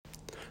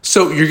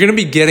So you're going to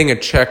be getting a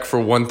check for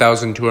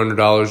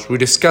 $1,200. We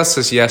discussed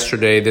this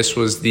yesterday. This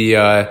was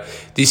the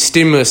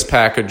stimulus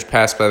package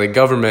passed by the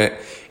government.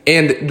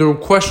 And the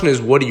question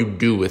is, what do you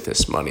do with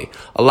this money?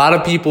 A lot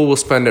of people will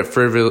spend it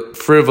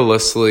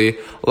frivolously.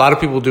 A lot of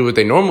people do what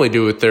they normally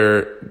do with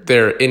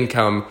their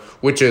income,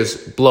 which is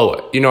blow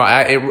it.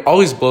 It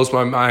always blows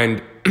my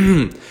mind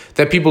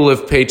that people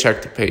live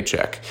paycheck to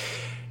paycheck.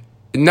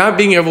 Not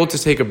being able to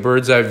take a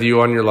bird's eye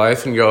view on your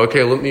life and go,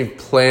 okay, let me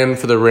plan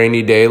for the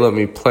rainy day, let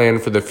me plan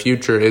for the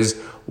future is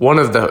one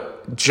of the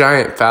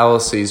giant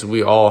fallacies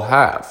we all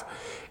have.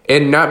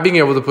 And not being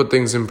able to put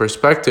things in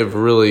perspective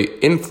really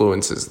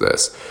influences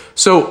this.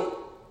 So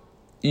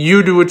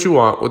you do what you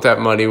want with that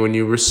money when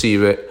you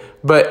receive it,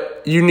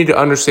 but you need to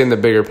understand the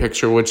bigger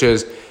picture, which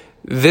is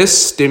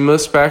this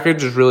stimulus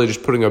package is really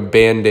just putting a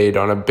Band-Aid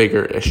on a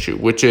bigger issue,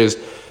 which is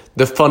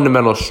the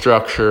fundamental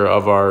structure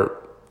of our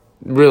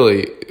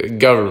really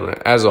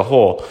government as a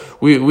whole.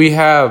 We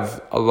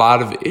have a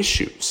lot of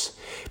issues.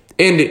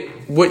 And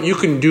what you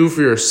can do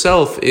for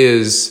yourself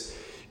is,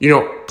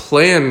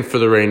 plan for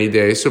the rainy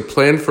day. So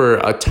plan for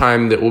a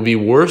time that will be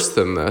worse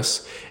than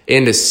this,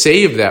 and to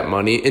save that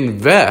money,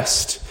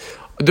 invest.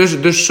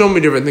 There's so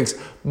many different things.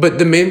 But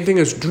the main thing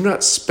is, do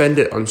not spend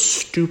it on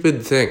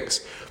stupid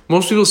things.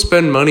 Most people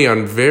spend money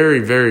on very,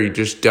 very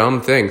just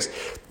dumb things.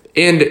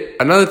 And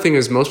another thing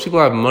is, most people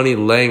have money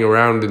laying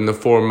around in the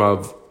form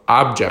of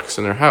objects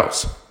in their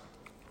house.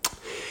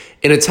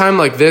 In a time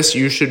like this,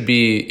 you should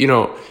be,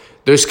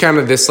 there's kind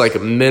of this like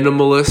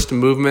minimalist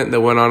movement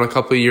that went on a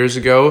couple of years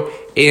ago.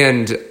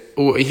 And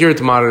here at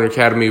the Modern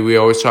Academy, we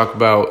always talk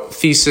about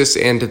thesis,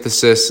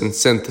 antithesis, and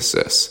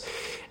synthesis.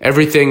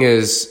 Everything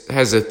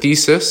has a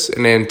thesis,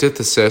 an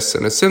antithesis,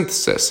 and a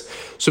synthesis.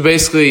 So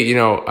basically,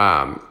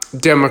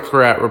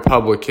 Democrat,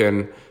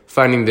 Republican,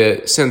 finding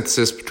the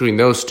synthesis between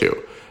those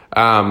two.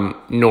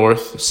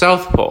 North,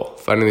 South Pole,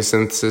 finding the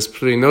synthesis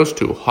between those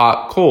two.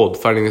 Hot, cold,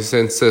 finding the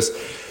synthesis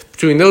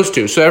between those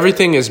two. So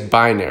everything is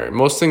binary.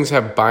 Most things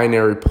have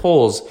binary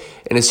poles,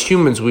 and as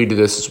humans, we do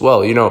this as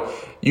well.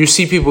 You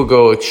see people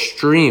go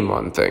extreme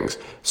on things.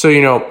 So,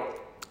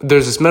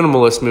 there's this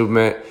minimalist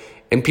movement,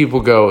 and people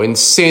go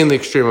insanely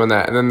extreme on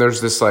that. And then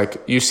there's this,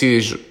 you see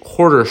these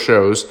hoarder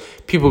shows,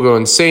 people go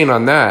insane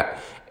on that.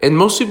 And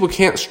most people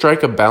can't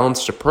strike a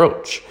balanced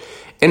approach.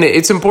 And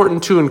it's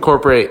important to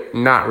incorporate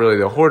not really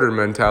the hoarder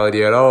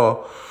mentality at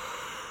all,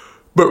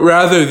 but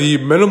rather the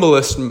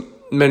minimalist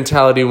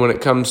mentality when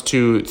it comes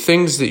to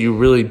things that you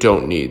really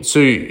don't need. So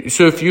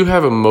if you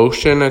have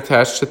emotion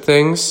attached to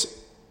things,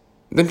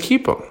 then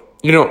keep them.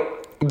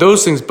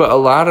 Those things. But a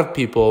lot of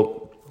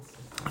people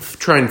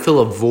try and fill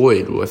a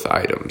void with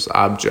items,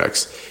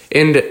 objects.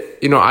 And,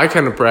 I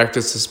kind of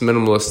practice this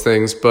minimalist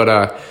things,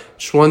 but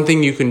just one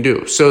thing you can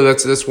do. So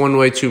that's one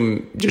way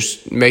to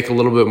just make a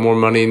little bit more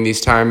money in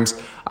these times.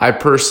 I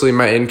personally,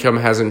 my income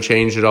hasn't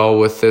changed at all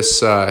with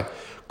this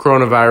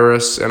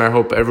coronavirus, and I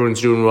hope everyone's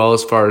doing well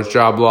as far as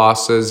job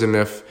losses. And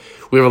if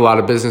we have a lot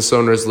of business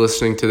owners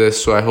listening to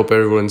this, so I hope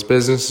everyone's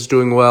business is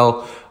doing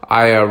well.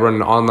 I run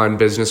an online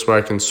business where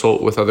I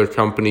consult with other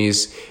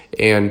companies,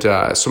 and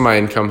so my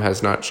income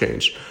has not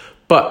changed.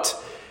 But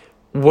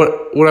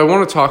what I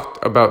want to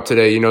talk about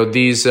today,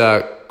 these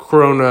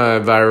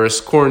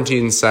coronavirus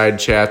quarantine side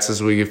chats,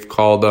 as we've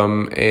called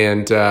them,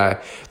 and they're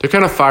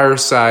kind of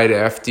fireside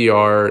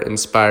FDR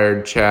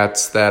inspired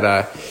chats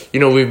that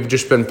we've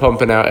just been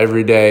pumping out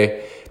every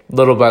day,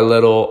 little by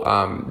little,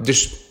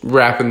 just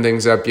wrapping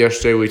things up.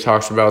 Yesterday we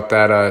talked about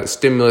that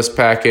stimulus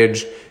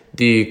package,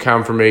 the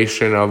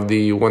confirmation of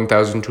the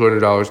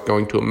 $1,200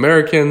 going to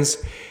Americans,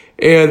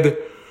 and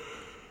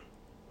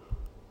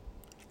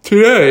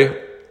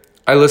today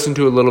I listened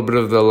to a little bit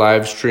of the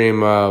live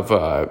stream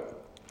of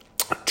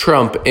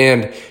Trump,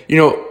 and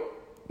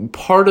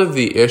part of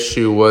the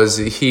issue was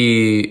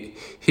he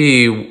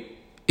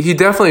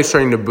definitely is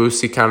trying to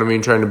boost the economy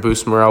and trying to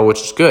boost morale,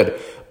 which is good,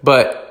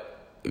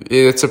 but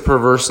it's a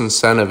perverse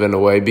incentive in a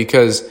way,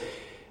 because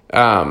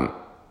I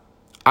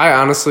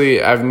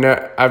honestly I've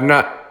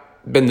not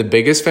been the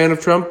biggest fan of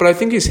Trump, but I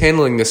think he's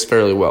handling this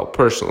fairly well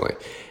personally.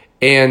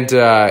 And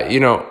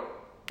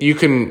you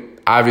can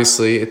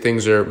obviously,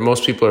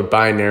 most people are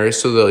binary,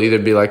 so they'll either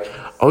be like,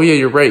 oh yeah,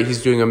 you're right,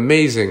 he's doing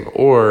amazing,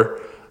 or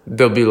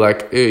they'll be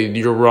like, hey,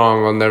 you're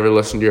wrong, I'll never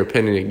listen to your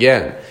opinion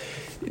again.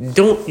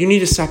 You need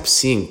to stop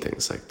seeing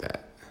things like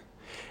that.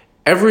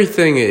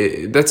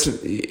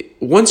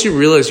 Once you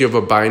realize you have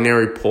a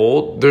binary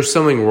pole, there's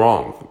something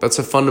wrong. That's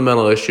a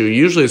fundamental issue.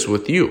 Usually it's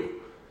with you.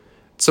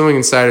 It's something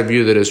inside of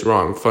you that is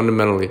wrong,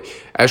 fundamentally.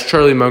 As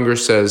Charlie Munger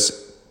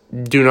says,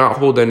 do not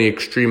hold any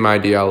extreme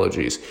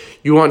ideologies.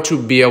 You want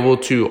to be able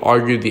to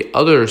argue the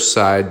other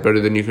side better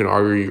than you can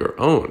argue your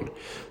own.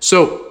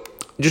 So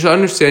just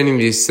understanding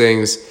these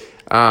things,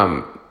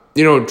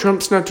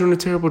 Trump's not doing a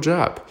terrible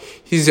job.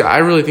 I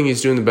really think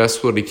he's doing the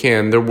best what he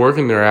can. They're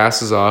working their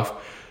asses off.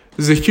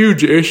 There's a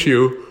huge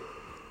issue.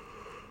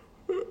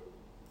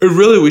 And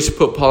really, we should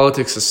put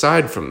politics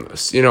aside from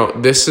this.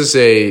 This is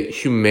a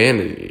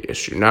humanity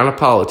issue, not a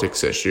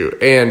politics issue.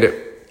 And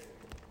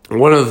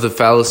one of the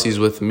fallacies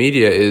with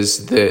media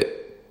is that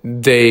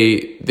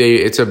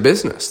it's a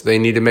business. They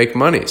need to make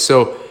money.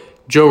 So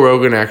Joe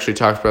Rogan actually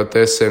talked about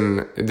this,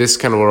 and this is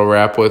kind of what I'll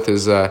wrap with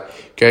is you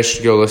guys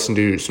should go listen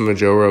to some of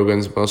Joe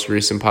Rogan's most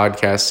recent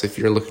podcasts if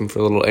you're looking for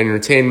a little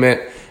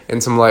entertainment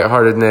and some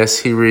lightheartedness.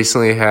 He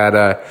recently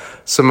had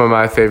some of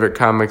my favorite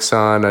comics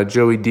on,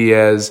 Joey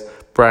Diaz,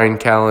 Brian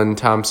Callen,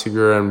 Tom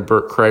Segura, and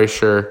Bert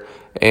Kreischer,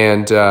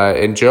 and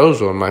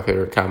Joe's one of my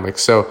favorite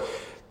comics. So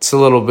it's a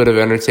little bit of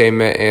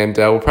entertainment, and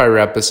we'll probably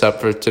wrap this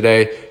up for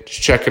today.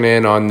 Just checking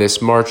in on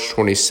this March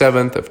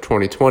 27th of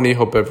 2020.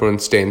 Hope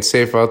everyone's staying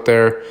safe out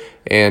there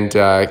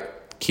and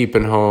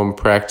keeping home,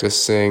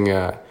 practicing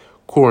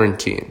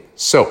quarantine.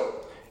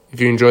 So if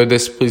you enjoyed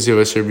this, please give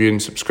us a review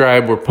and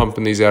subscribe. We're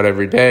pumping these out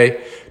every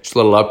day. Just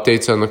little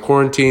updates on the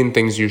quarantine,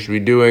 things you should be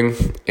doing,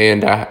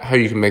 and how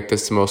you can make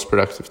this the most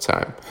productive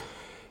time.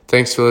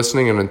 Thanks for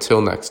listening, and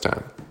until next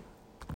time.